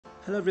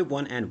Hello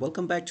everyone and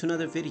welcome back to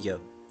another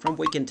video from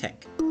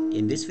Wake&Tech.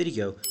 In this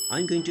video,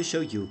 I'm going to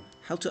show you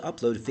how to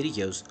upload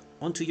videos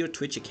onto your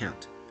Twitch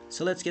account.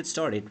 So let's get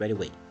started right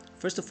away.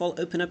 First of all,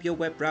 open up your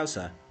web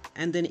browser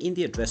and then in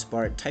the address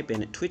bar type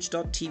in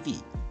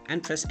twitch.tv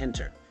and press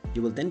enter.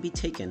 You will then be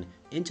taken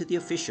into the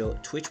official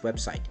Twitch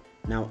website.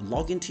 Now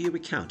log into your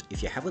account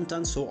if you haven't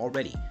done so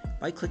already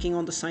by clicking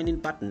on the sign in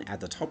button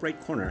at the top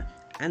right corner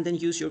and then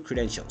use your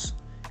credentials.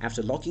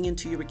 After logging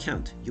into your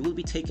account, you will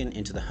be taken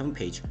into the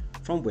homepage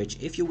from which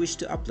if you wish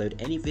to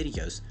upload any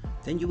videos,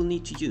 then you will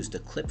need to use the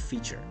clip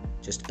feature.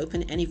 Just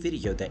open any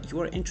video that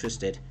you are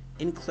interested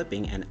in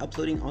clipping and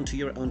uploading onto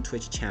your own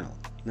Twitch channel.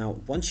 Now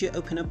once you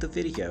open up the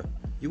video,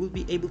 you will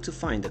be able to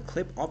find the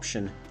clip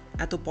option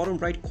at the bottom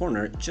right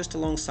corner just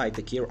alongside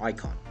the gear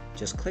icon.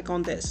 Just click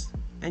on this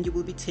and you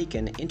will be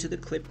taken into the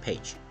clip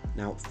page.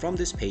 Now from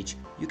this page,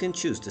 you can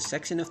choose the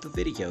section of the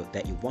video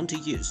that you want to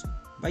use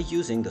by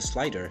using the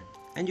slider,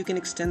 and you can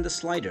extend the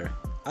slider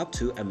up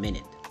to a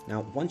minute.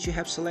 Now once you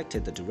have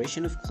selected the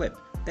duration of clip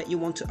that you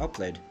want to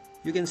upload,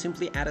 you can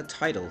simply add a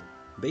title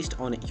based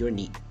on your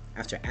need.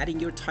 After adding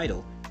your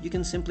title, you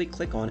can simply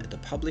click on the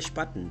publish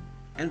button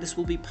and this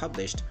will be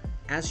published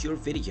as your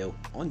video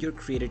on your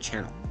creator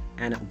channel.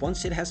 And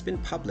once it has been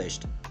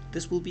published,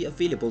 this will be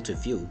available to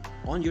view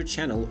on your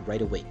channel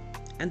right away.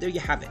 And there you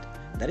have it.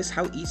 That is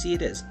how easy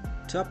it is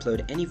to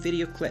upload any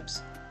video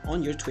clips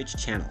on your Twitch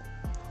channel.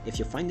 If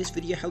you find this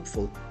video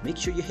helpful, make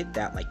sure you hit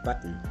that like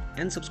button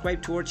and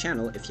subscribe to our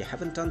channel if you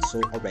haven't done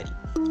so already.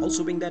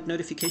 Also ring that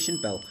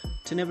notification bell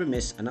to never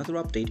miss another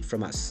update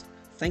from us.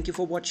 Thank you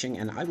for watching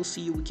and I will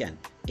see you again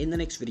in the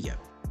next video.